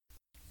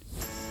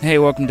Hey,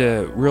 welcome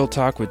to Real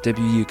Talk with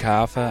WVU Chi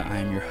Alpha. I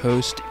am your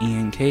host,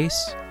 Ian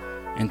Case,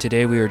 and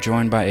today we are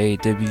joined by a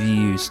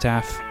WVU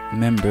staff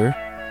member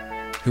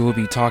who will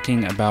be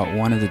talking about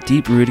one of the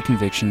deep-rooted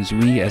convictions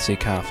we as a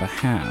Chi Alpha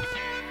have,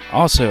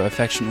 also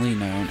affectionately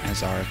known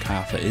as our Chi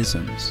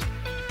Alpha-isms.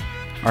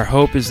 Our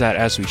hope is that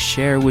as we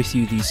share with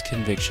you these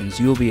convictions,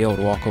 you will be able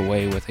to walk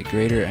away with a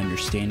greater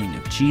understanding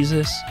of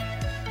Jesus,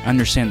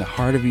 understand the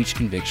heart of each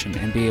conviction,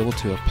 and be able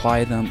to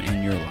apply them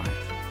in your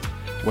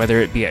life,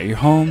 whether it be at your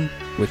home,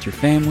 with your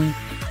family,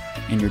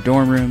 in your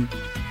dorm room,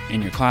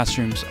 in your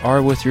classrooms,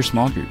 or with your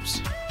small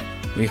groups.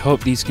 We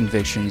hope these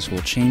convictions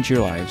will change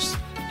your lives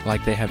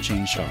like they have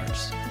changed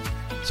ours.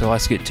 So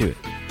let's get to it.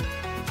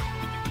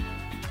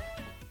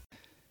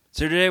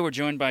 So today we're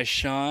joined by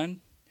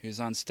Sean,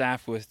 who's on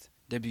staff with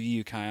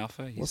WVU Chi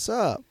Alpha. What's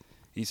up?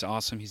 He's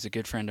awesome. He's a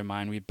good friend of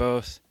mine. We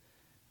both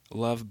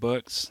love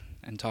books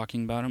and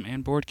talking about them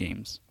and board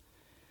games.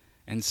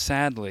 And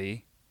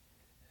sadly,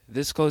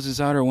 this closes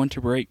out our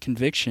winter break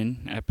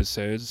conviction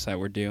episodes that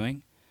we're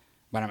doing,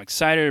 but I'm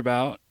excited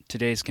about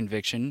today's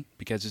conviction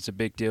because it's a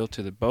big deal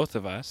to the both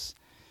of us.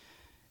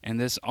 And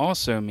this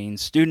also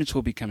means students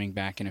will be coming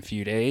back in a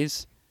few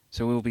days,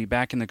 so we'll be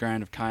back in the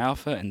grind of Chi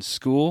Alpha and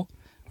school,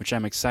 which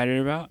I'm excited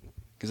about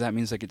because that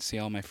means I get to see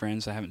all my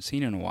friends I haven't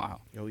seen in a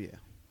while. Oh, yeah.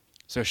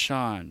 So,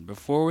 Sean,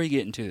 before we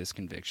get into this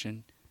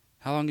conviction,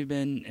 how long have you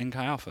been in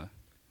Chi Alpha?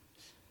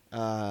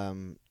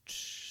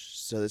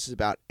 So this is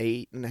about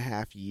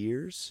 8.5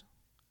 years.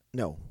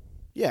 No.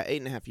 Yeah,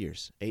 8.5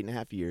 years.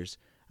 8.5 years.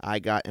 I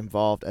got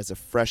involved as a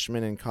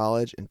freshman in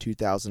college in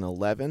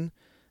 2011.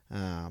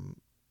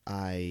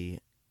 I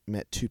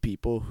met two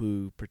people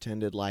who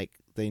pretended like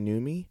they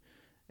knew me,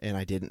 and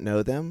I didn't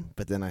know them,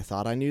 but then I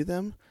thought I knew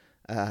them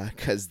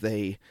because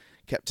they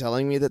kept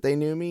telling me that they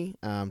knew me.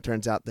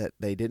 Turns out that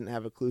they didn't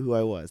have a clue who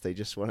I was. They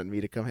just wanted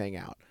me to come hang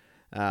out.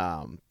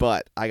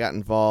 But I got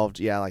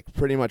involved,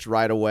 pretty much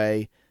right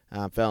away.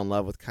 Fell in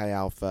love with Chi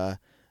Alpha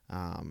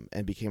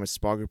and became a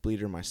small group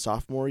leader my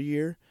sophomore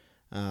year.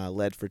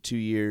 Led for 2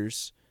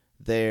 years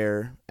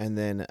there, and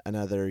then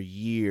another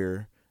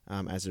year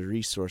as a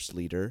resource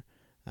leader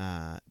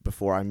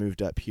before I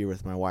moved up here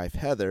with my wife,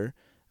 Heather,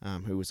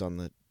 who was on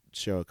the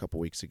show a couple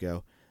weeks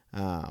ago.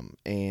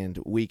 And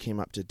we came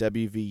up to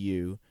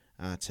WVU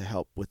to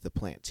help with the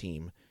plant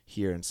team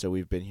here, and so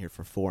we've been here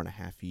for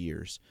 4.5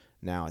 years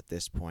now at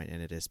this point,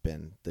 and it has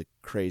been the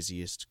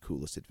craziest,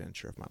 coolest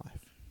adventure of my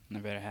life. I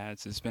bet it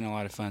has. It's been a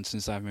lot of fun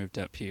since I've moved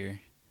up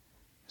here.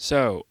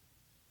 So,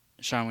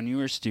 Sean, when you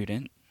were a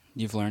student,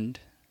 you've learned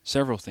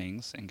several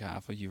things in Chi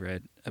Alpha. You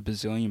read a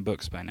bazillion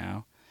books by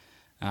now,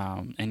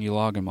 and you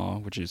log them all,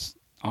 which is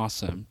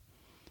awesome.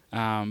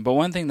 But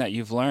one thing that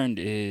you've learned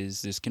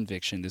is this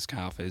conviction, this Chi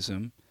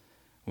Alphaism.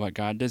 What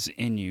God does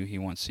in you, He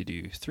wants to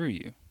do through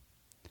you.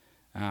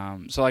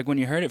 So, when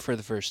you heard it for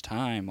the first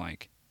time,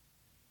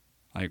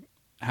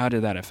 how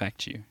did that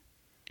affect you?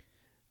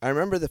 I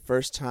remember the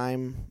first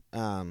time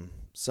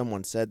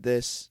someone said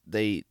this.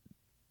 I'd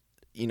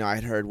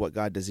heard what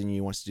God does in you,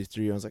 He wants to do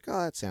through you. I was like,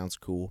 oh, that sounds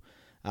cool.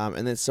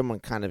 And then someone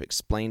kind of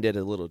explained it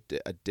a little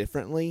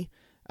differently,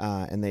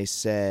 and they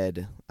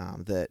said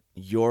that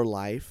your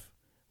life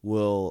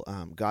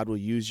God will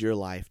use your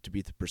life to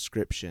be the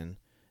prescription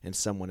in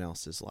someone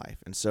else's life.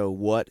 And so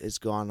what has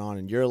gone on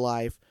in your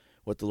life,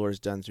 what the Lord has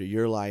done through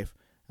your life,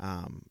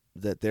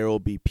 that there will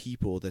be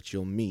people that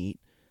you'll meet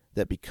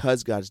that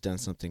because God's done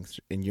something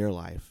in your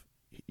life,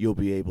 you'll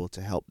be able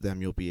to help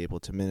them, you'll be able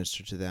to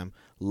minister to them,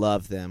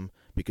 love them,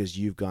 because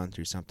you've gone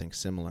through something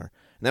similar.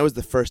 And that was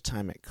the first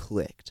time it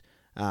clicked.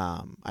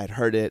 I'd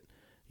heard it,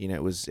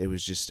 it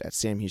was just at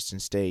Sam Houston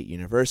State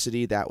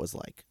University. That was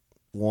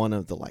one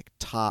of the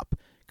top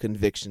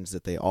convictions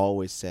that they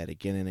always said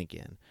again and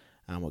again.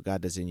 What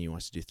God does in you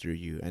wants to do through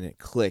you. And it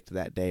clicked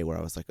that day where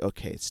I was like,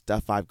 okay,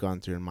 stuff I've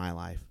gone through in my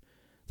life,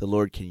 the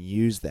Lord can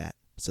use that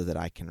so that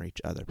I can reach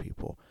other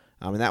people.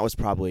 And that was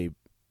probably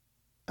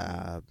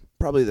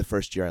the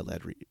first year I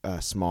led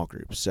a small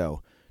group,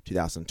 so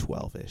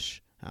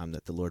 2012-ish,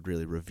 that the Lord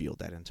really revealed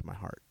that into my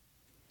heart.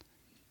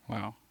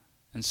 Wow.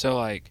 And so,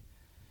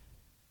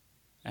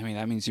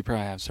 that means you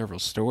probably have several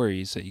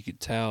stories that you could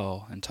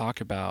tell and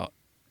talk about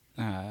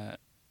where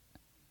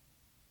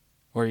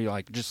you,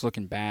 just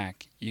looking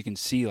back, you can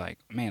see,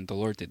 man, the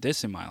Lord did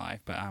this in my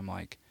life, but I'm,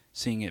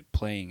 seeing it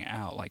playing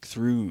out,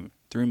 through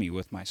me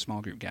with my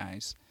small group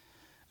guys.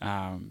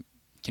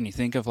 Can you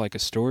think of a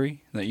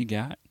story that you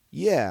got?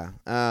 Yeah.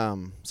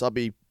 So I'll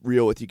be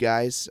real with you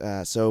guys.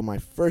 So my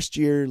first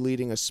year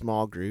leading a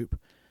small group,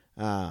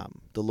 the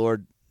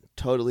Lord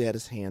totally had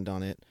His hand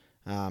on it.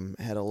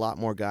 Had a lot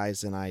more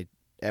guys than I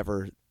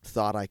ever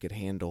thought I could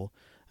handle.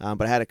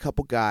 But I had a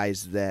couple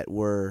guys that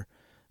were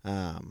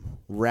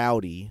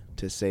rowdy,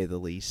 to say the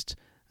least.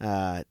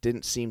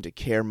 Didn't seem to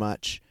care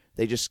much.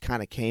 They just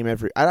kind of came I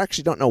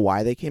actually don't know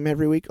why they came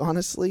every week,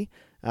 honestly.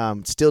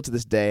 Still to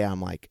this day, I'm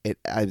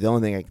the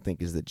only thing I can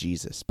think is that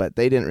Jesus, but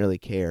they didn't really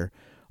care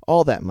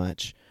all that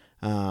much.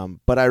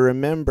 But I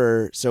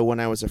remember, so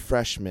when I was a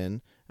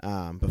freshman,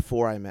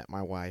 before I met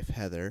my wife,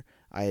 Heather,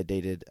 I had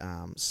dated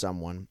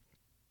someone,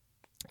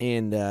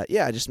 And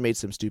I just made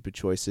some stupid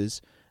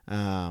choices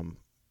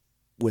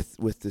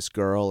with this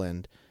girl,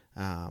 and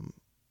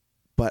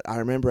but I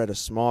remember at a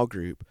small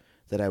group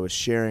that I was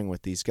sharing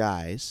with these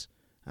guys,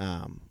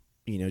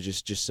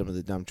 just some of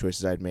the dumb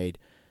choices I'd made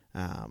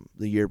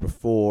the year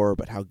before,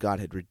 but how God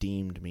had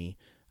redeemed me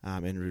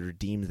and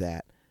redeemed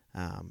that.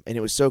 And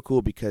it was so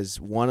cool because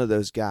one of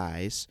those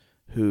guys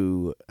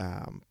who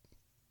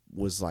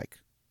was like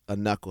a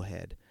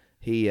knucklehead,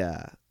 he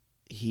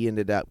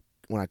ended up,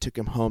 when I took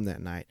him home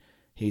that night,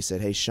 he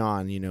said, "Hey,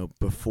 Sean,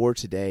 before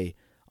today,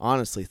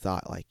 honestly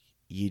thought like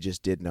you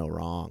just did no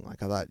wrong.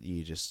 Like I thought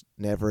you just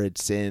never had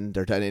sinned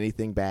or done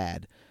anything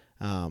bad."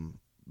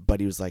 But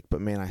he was like,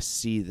 "But man, I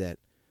see that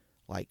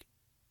like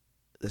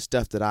the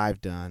stuff that I've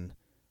done,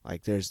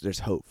 like there's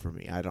hope for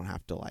me. I don't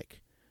have to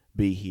like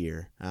be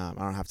here. I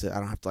don't have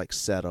to like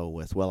settle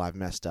with, well, I've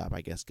messed up.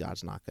 I guess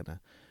God's not gonna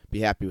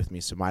be happy with me,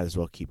 so might as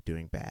well keep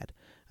doing bad."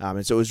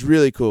 And so it was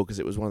really cool because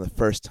it was one of the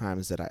first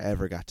times that I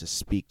ever got to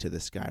speak to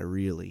this guy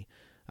really.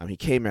 He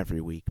came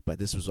every week, but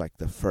this was like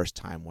the first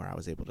time where I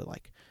was able to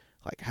like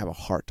have a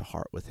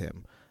heart-to-heart with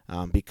him,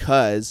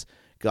 because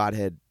God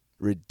had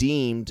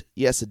redeemed,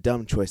 yes, a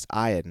dumb choice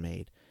I had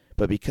made,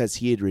 but because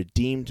he had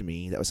redeemed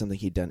me, that was something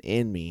he'd done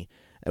in me,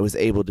 it was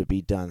able to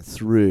be done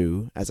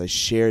through, as I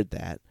shared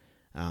that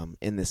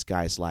in this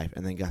guy's life,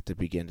 and then got to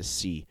begin to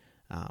see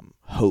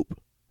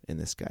hope in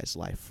this guy's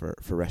life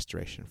for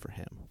restoration for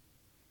him.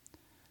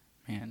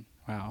 Man,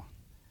 wow.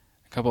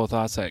 A couple of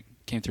thoughts that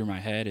came through my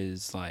head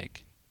is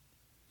like,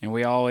 and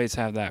we always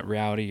have that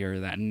rowdy or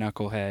that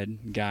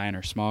knucklehead guy in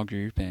our small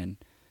group, and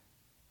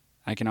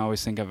I can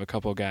always think of a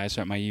couple of guys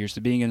throughout my years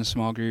of being in a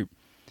small group,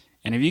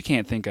 and if you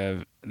can't think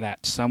of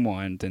that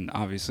someone, then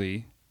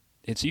obviously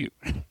it's you.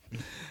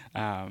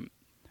 But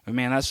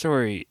man, that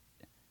story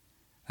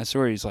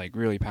is like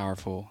really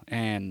powerful,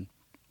 and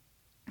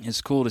it's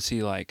cool to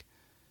see like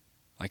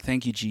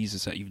thank you,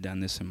 Jesus, that you've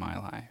done this in my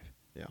life.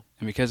 Yeah.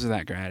 And because of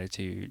that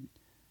gratitude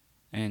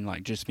and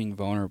like just being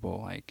vulnerable,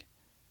 like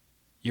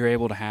you're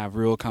able to have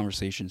real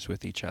conversations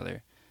with each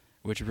other,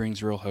 which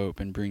brings real hope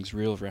and brings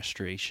real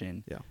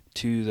restoration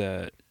to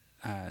the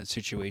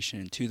situation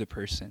and to the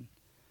person.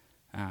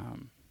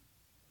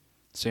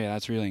 So yeah,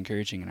 that's really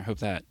encouraging, and I hope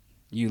that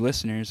you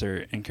listeners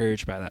are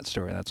encouraged by that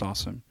story. That's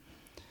awesome.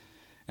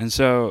 And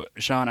so,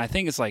 Sean, I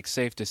think it's like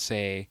safe to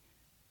say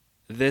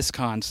this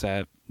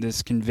concept,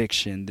 this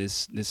conviction,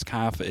 this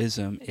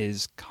Kafaism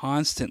is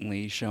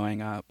constantly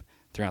showing up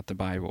throughout the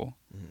Bible.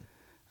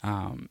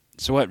 Mm-hmm.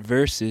 So what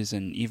verses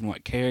and even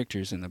what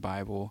characters in the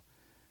Bible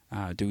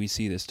do we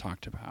see this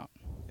talked about?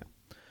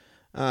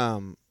 Yeah.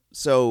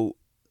 So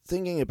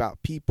thinking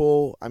about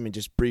people, I mean,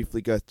 just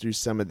briefly go through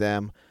some of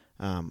them.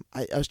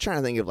 I was trying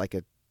to think of like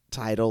a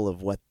title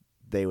of what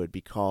they would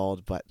be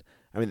called, but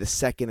I mean, the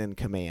second in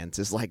commands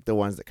is like the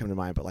ones that come to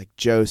mind, but like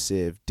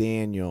Joseph,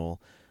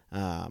 Daniel,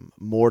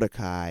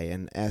 Mordecai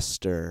and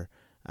Esther,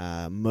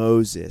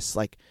 Moses,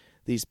 like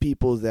these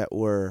people that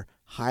were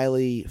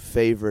highly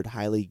favored,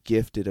 highly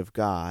gifted of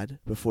God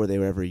before they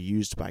were ever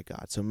used by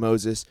God. So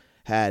Moses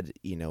had,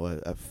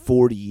 a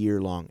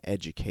 40-year-long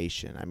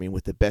education, I mean,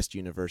 with the best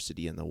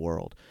university in the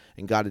world.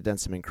 And God had done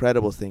some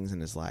incredible things in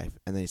his life.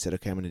 And then he said,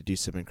 okay, I'm going to do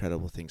some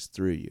incredible things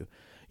through you.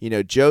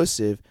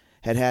 Joseph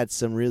had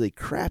some really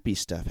crappy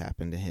stuff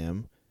happen to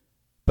him,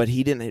 but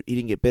he didn't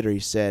get bitter. He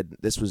said,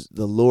 this was,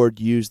 the Lord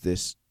used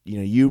this,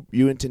 you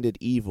intended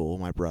evil,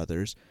 my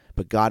brothers,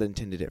 but God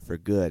intended it for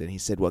good. And he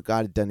said what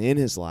God had done in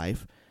his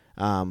life,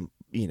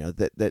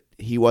 that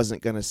he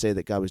wasn't going to say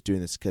that God was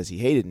doing this because he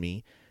hated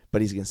me,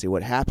 but he's going to say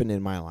what happened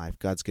in my life,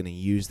 God's going to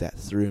use that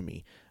through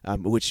me,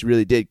 which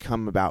really did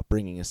come about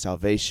bringing a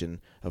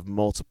salvation of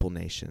multiple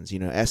nations.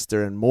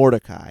 Esther and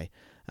Mordecai,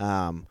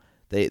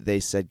 they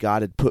said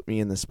God had put me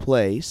in this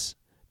place,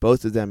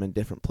 both of them in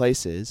different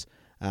places,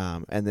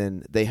 and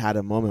then they had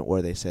a moment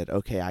where they said,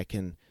 okay, I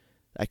can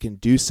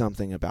do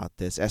something about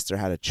this. Esther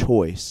had a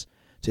choice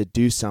to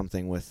do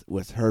something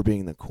with her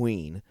being the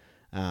queen,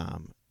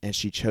 and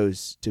she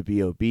chose to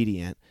be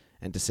obedient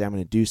and to say, I'm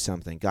going to do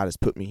something. God has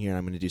put me here, and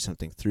I'm going to do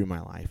something through my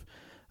life.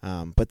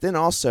 But then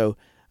also,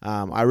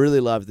 I really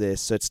love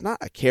this. So it's not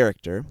a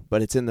character,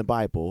 but it's in the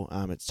Bible.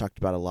 It's talked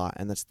about a lot,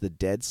 and that's the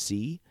Dead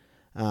Sea.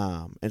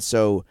 And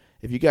so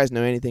if you guys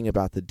know anything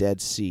about the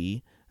Dead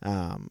Sea,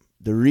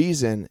 the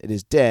reason it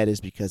is dead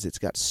is because it's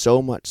got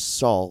so much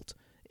salt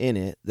in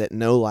it that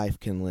no life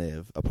can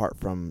live apart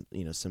from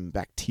some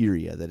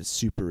bacteria that is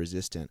super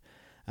resistant.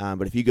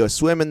 But if you go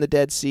swim in the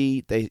Dead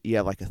Sea, you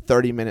have like a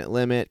 30-minute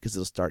limit because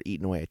it'll start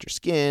eating away at your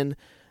skin.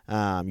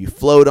 You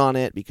float on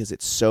it because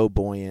it's so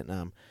buoyant.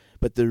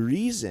 But the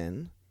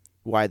reason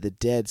why the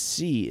Dead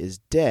Sea is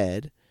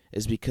dead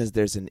is because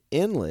there's an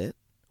inlet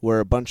where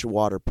a bunch of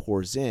water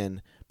pours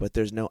in, but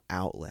there's no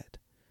outlet.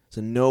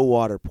 So no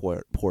water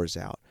pours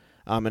out.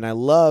 And I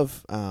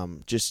love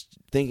just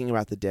thinking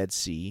about the Dead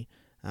Sea.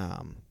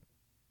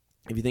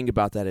 If you think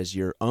about that as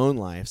your own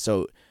life,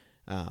 so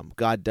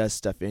God does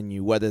stuff in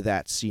you, whether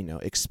that's,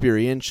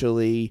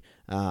 experientially,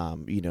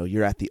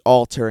 you're at the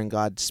altar and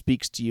God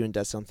speaks to you and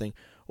does something,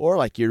 or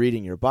like you're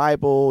reading your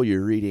Bible,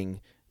 you're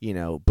reading,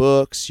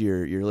 books,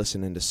 you're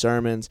listening to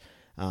sermons,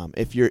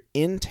 if you're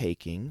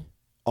intaking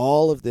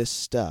all of this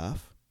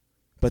stuff,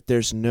 but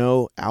there's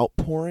no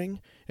outpouring,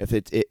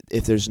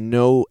 if there's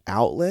no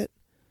outlet,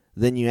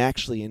 then you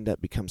actually end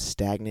up become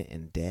stagnant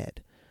and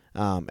dead.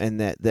 And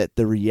that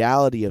the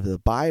reality of the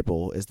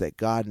Bible is that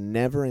God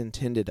never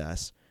intended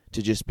us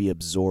to just be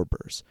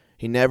absorbers.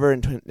 He never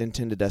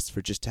intended us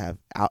for just to have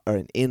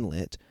an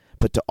inlet,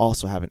 but to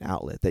also have an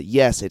outlet. That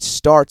yes, it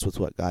starts with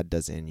what God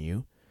does in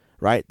you,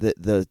 right?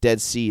 The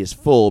Dead Sea is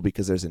full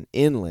because there's an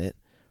inlet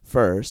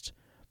first,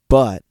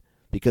 but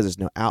because there's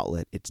no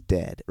outlet, it's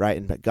dead,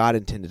 right? But God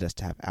intended us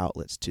to have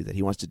outlets too, that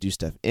he wants to do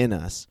stuff in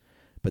us,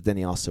 but then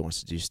he also wants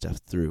to do stuff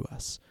through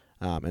us.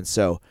 And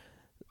so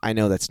I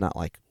know that's not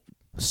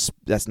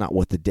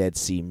what the Dead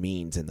Sea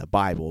means in the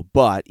Bible,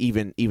 but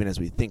even as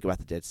we think about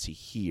the Dead Sea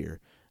here,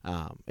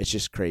 it's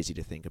just crazy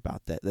to think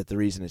about that the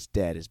reason it's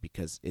dead is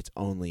because it's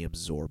only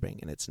absorbing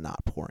and it's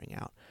not pouring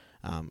out.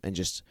 And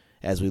just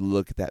as we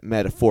look at that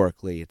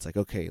metaphorically, it's like,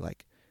 okay,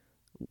 like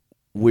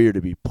we're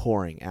to be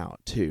pouring out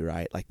too,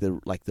 right? Like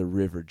the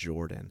River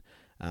Jordan,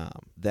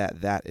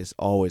 that is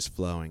always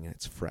flowing and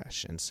it's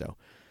fresh. And so,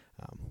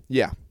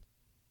 yeah.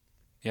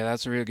 Yeah,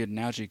 that's a really good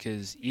analogy,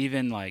 because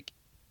even like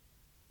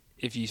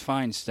if you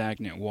find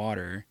stagnant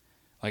water,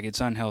 like it's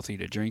unhealthy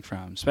to drink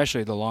from,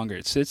 especially the longer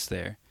it sits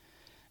there.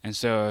 And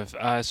so if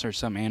us or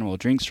some animal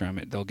drinks from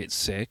it, they'll get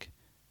sick,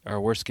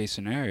 or worst case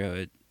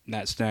scenario,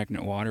 that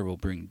stagnant water will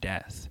bring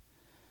death.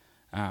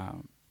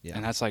 And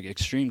that's like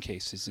extreme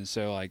cases. And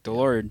so like the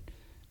Lord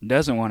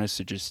doesn't want us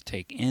to just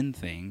take in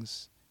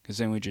things, because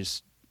then we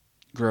just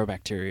grow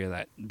bacteria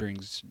that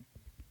brings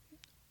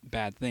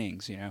bad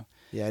things,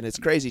 Yeah, and it's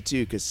crazy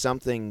too, because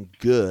something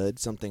good,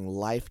 something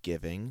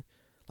life-giving,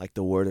 like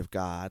the Word of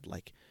God,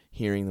 like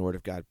hearing the Word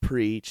of God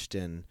preached,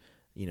 and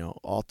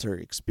altar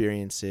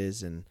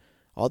experiences, and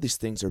all these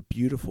things are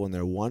beautiful and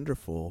they're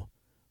wonderful.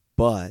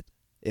 But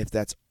if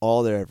that's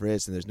all there ever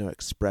is, and there's no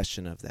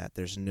expression of that,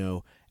 there's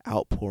no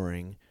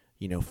outpouring,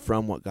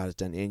 from what God has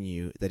done in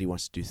you that he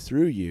wants to do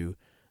through you,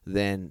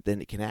 then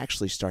it can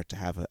actually start to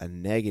have a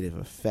negative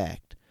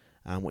effect,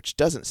 which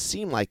doesn't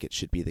seem like it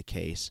should be the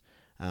case.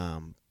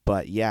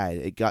 But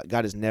yeah, God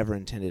has never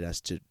intended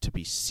us to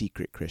be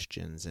secret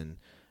Christians and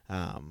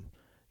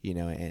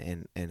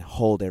and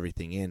hold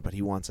everything in, but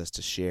he wants us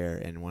to share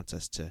and wants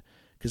us to,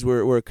 because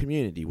we're a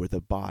community, we're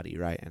the body,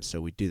 right? And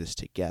so we do this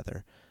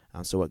together.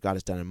 So what God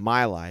has done in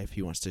my life,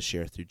 he wants to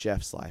share through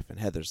Jeff's life and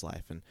Heather's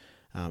life and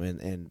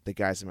the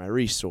guys in my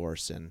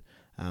resource and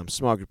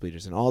small group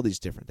leaders and all these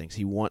different things.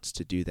 He wants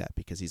to do that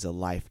because he's a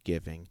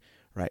life-giving,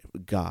 right,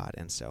 God.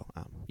 And so,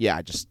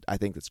 I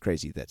think it's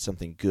crazy that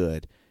something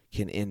good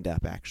can end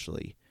up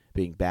actually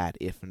being bad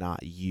if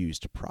not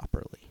used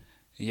properly.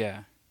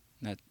 Yeah,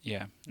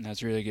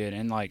 that's really good.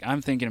 And like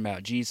I'm thinking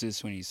about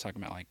Jesus when he's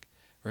talking about like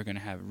we're going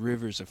to have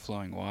rivers of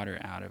flowing water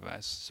out of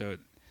us. So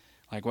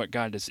like what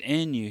God does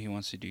in you, he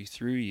wants to do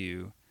through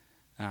you.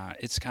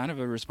 It's kind of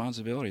a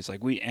responsibility. It's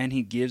like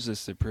he gives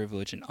us the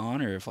privilege and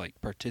honor of like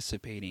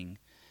participating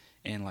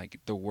in like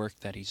the work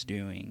that he's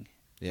doing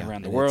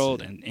around the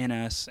world and in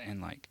us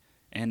and like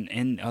and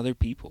in other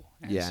people.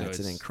 And so it's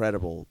an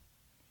incredible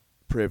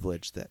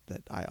privilege that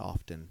I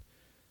often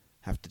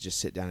have to just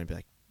sit down and be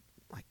like,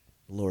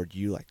 Lord,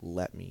 you like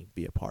let me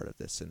be a part of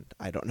this, and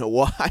I don't know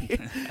why,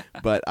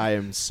 but I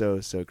am so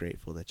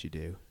grateful that you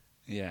do.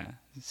 Yeah,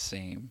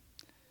 same.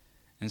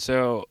 And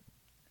so,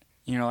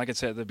 like I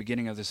said at the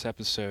beginning of this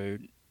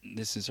episode,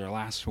 this is our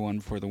last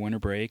one for the winter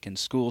break, and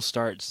school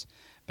starts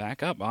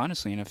back up,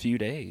 honestly, in a few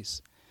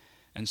days.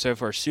 And so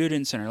for our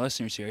students and our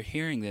listeners who are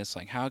hearing this,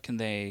 like how can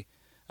they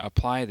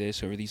apply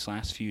this over these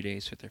last few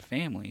days with their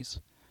families?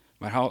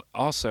 But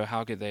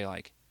how could they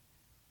like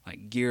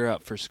gear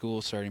up for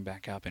school starting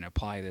back up and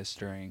apply this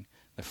during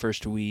the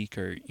first week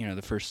or,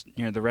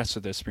 the rest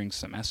of the spring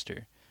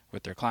semester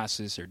with their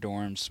classes, their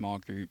dorms, small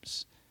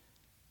groups?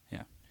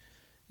 Yeah.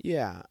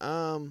 Yeah.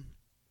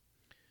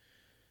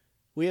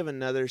 We have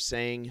another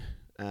saying,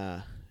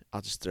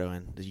 I'll just throw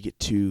in, you get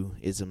two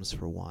isms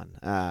for one.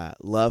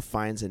 Love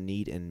finds a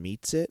need and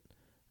meets it.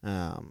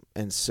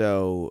 And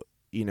so,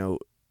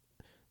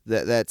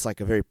 that's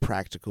like a very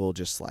practical,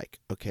 just like,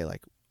 okay,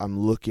 like I'm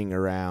looking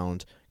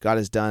around, God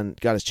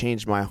has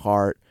changed my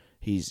heart.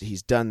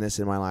 He's done this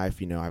in my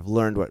life. I've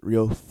learned what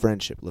real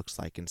friendship looks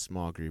like in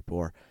small group,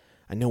 or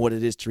I know what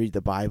it is to read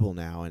the Bible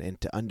now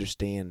and to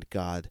understand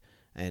God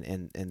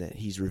and that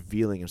he's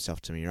revealing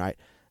himself to me, right?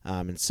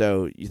 And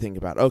so you think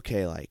about,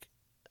 okay, like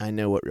I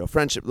know what real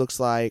friendship looks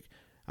like.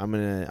 I'm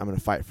gonna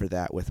fight for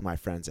that with my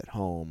friends at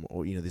home,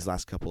 or these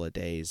last couple of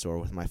days, or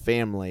with my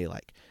family.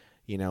 Like,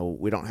 we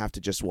don't have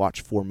to just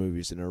watch 4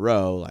 movies in a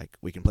row. Like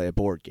we can play a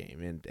board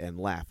game and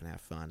laugh and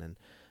have fun.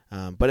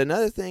 And but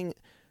another thing,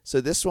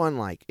 so this one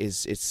like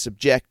it's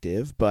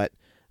subjective, but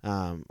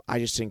I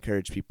just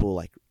encourage people,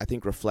 like I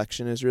think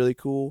reflection is really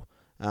cool.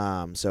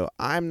 So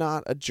I'm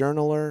not a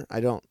journaler.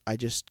 I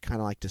just kind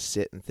of like to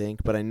sit and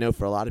think, but I know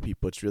for a lot of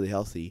people it's really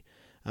healthy.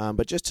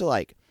 But just to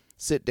like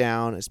sit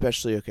down,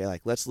 especially, okay,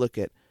 like let's look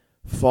at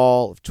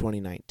fall of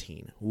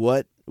 2019.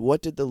 What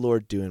what did the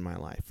Lord do in my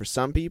life? For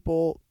some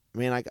people,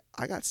 man,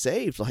 I got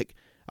saved. Like,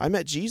 I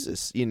met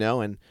Jesus,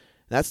 and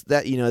that's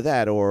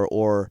that,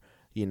 or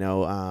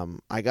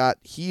I got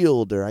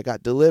healed, or I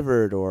got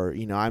delivered, or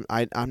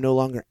I'm no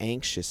longer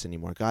anxious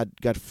anymore.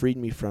 God freed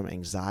me from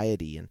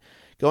anxiety, and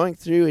going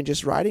through and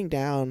just writing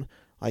down,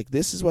 like,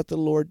 this is what the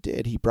Lord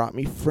did. He brought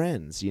me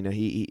friends.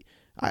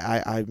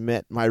 I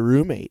met my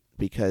roommate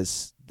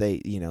because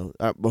they,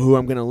 who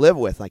I'm going to live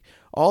with. Like,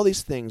 all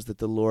these things that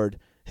the Lord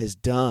has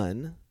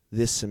done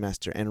this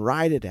semester, and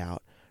write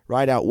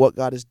out what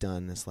God has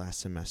done this last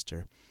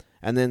semester.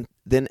 And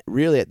then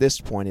really at this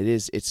point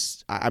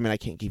I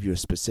can't give you a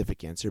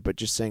specific answer, but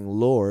just saying,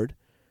 Lord,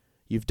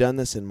 you've done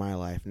this in my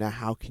life. Now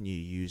how can you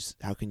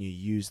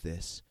use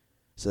this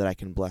so that I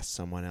can bless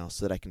someone else,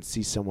 so that I can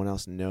see someone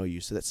else know you,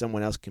 so that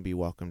someone else can be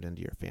welcomed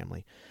into your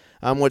family.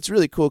 What's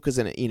really cool, because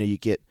then you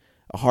get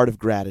a heart of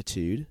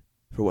gratitude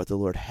for what the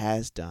Lord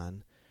has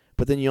done,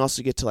 but then you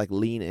also get to, like,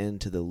 lean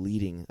into the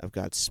leading of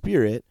God's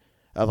Spirit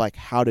of, like,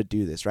 how to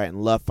do this, right?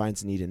 And love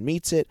finds a need and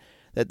meets it.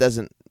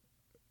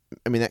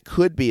 That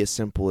could be as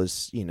simple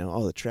as,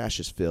 the trash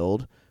is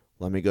filled,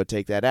 let me go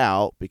take that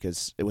out,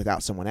 because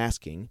without someone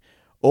asking.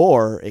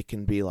 Or it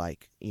can be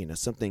like,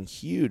 something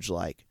huge,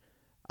 like,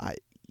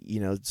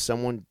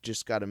 someone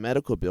just got a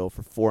medical bill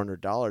for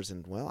 $400,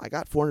 and, well, I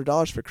got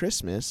 $400 for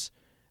Christmas,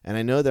 and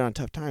I know they're on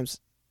tough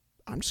times.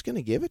 I'm just going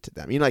to give it to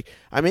them.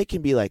 It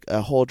can be like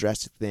a whole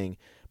drastic thing,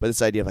 but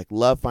this idea of, like,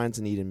 love finds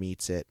a need and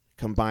meets it,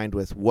 combined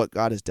with what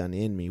God has done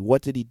in me.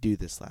 What did he do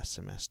this last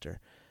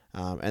semester?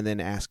 And then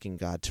asking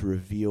God to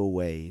reveal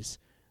ways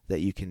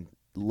that you can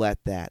let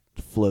that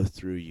flow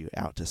through you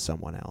out to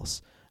someone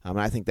else. And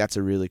I think that's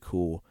a really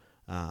cool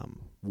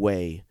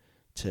way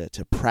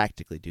to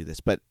practically do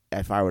this. But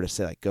if I were to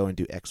say, like, go and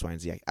do X, Y,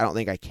 and Z, I don't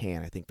think I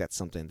can. I think that's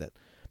something that,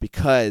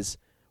 because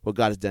what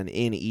God has done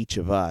in each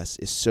of us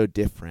is so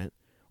different,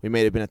 we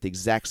may have been at the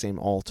exact same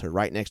altar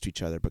right next to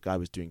each other, but God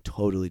was doing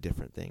totally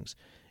different things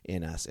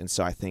in us. And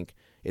so I think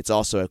it's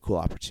also a cool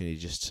opportunity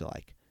just to,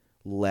 like,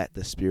 let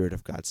the Spirit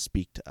of God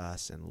speak to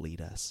us and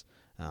lead us.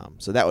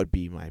 So that would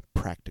be my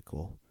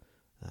practical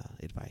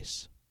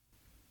advice.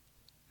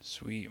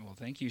 Sweet. Well,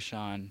 thank you,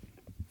 Sean,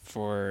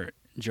 for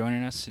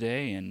joining us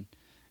today and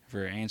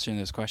for answering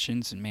those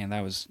questions. And, man,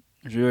 that was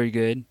really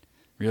good.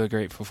 Really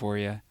grateful for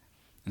you.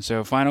 And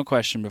so, final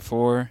question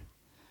before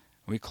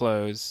we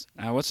close.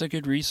 What's a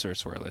good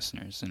resource for our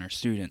listeners and our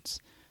students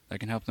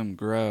that can help them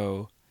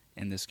grow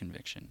in this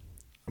conviction?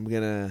 I'm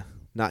going to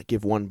not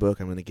give one book.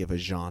 I'm going to give a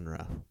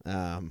genre.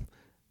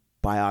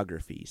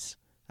 Biographies.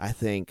 I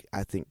think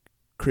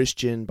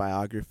Christian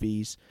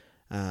biographies.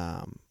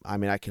 I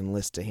can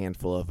list a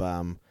handful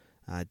of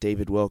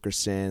David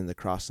Wilkerson, The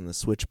Cross and the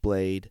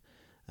Switchblade.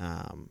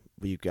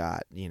 We've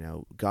got,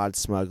 God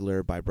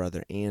Smuggler by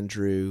Brother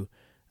Andrew.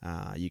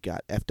 You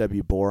got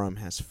F.W. Borum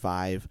has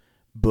 5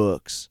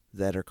 books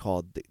that are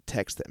called The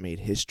Text That Made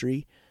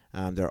History.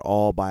 They're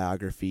all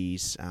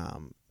biographies.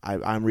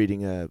 I'm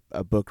reading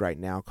a book right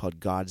now called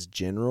God's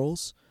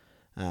Generals,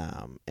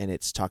 and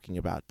it's talking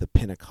about the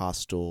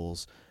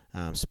Pentecostals,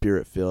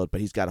 Spirit-filled,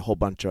 but he's got a whole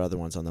bunch of other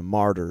ones on the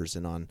martyrs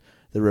and on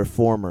the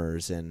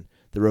reformers and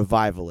the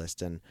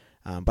revivalists.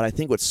 But I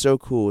think what's so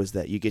cool is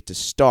that you get to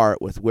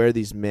start with where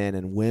these men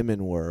and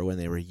women were when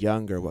they were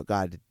younger, what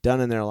God had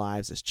done in their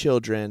lives as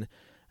children,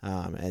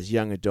 as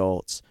young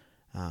adults.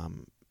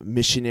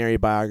 Missionary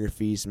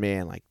biographies,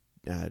 man, like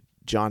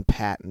John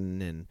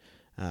Patton and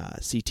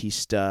C.T.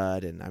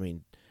 Studd,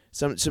 and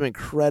some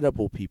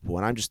incredible people.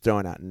 And I'm just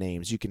throwing out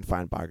names. You can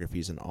find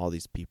biographies on all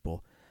these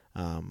people.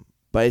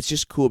 But it's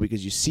just cool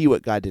because you see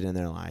what God did in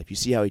their life. You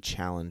see how he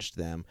challenged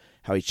them,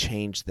 how he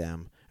changed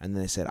them. And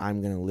then they said,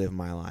 I'm going to live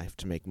my life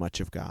to make much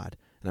of God.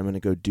 And I'm going to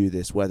go do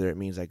this, whether it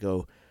means I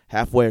go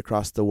halfway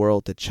across the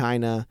world to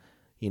China,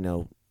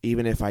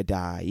 even if I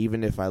die,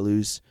 even if I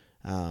lose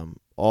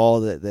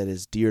all that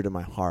is dear to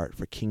my heart,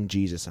 for King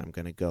Jesus, I'm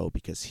going to go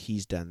because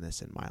he's done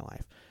this in my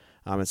life.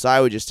 And so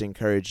I would just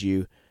encourage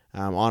you,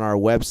 on our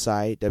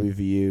website,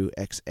 wvuxa.com,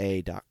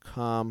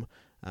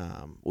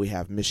 we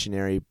have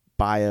missionary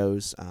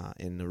bios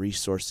in the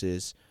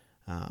resources,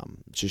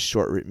 just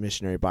short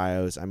missionary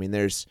bios.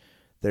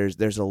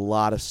 There's a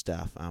lot of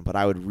stuff, but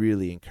I would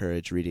really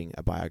encourage reading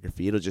a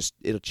biography.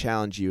 It'll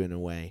challenge you in a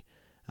way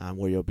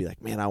where you'll be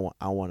like, man, I want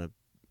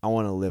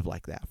to live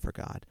like that for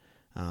God.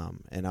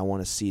 And I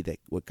want to see that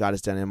what God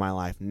has done in my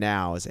life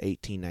now as an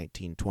 18,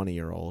 19,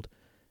 20-year-old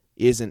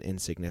isn't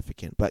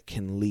insignificant, but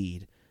can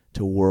lead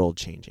to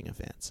world-changing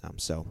events.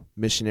 So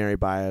missionary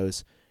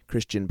bios,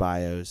 Christian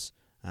bios,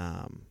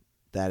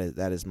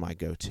 that is my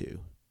go-to.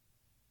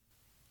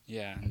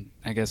 Yeah, and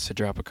I guess to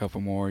drop a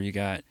couple more, you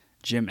got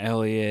Jim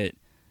Elliot,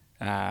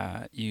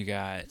 you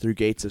got Through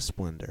Gates of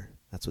Splendor.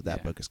 That's what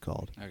that book is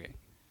called. Okay.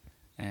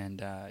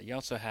 And you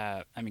also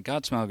have,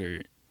 God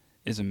Smuggler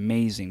is an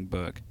amazing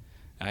book.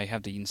 You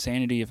have The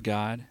Insanity of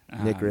God.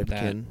 Nick Ripken.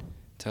 That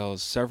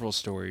tells several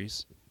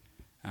stories.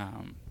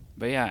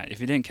 But yeah, if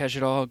you didn't catch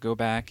it all, go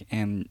back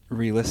and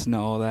re-listen to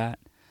all that.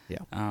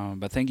 Yeah.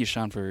 But thank you,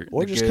 Sean, for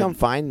Or just come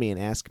find me and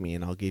ask me,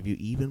 and I'll give you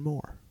even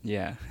more.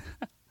 Yeah.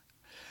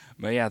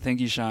 But yeah, thank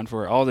you, Sean,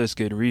 for all those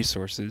good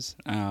resources.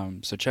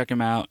 So check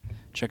them out.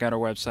 Check out our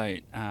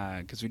website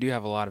because we do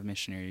have a lot of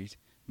missionary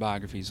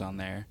biographies on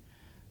there,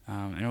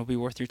 and it'll be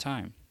worth your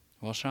time.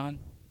 Well, Sean,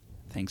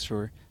 thanks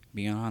for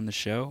being on the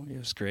show. It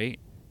was great.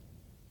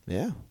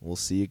 Yeah, we'll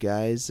see you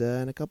guys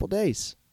in a couple days.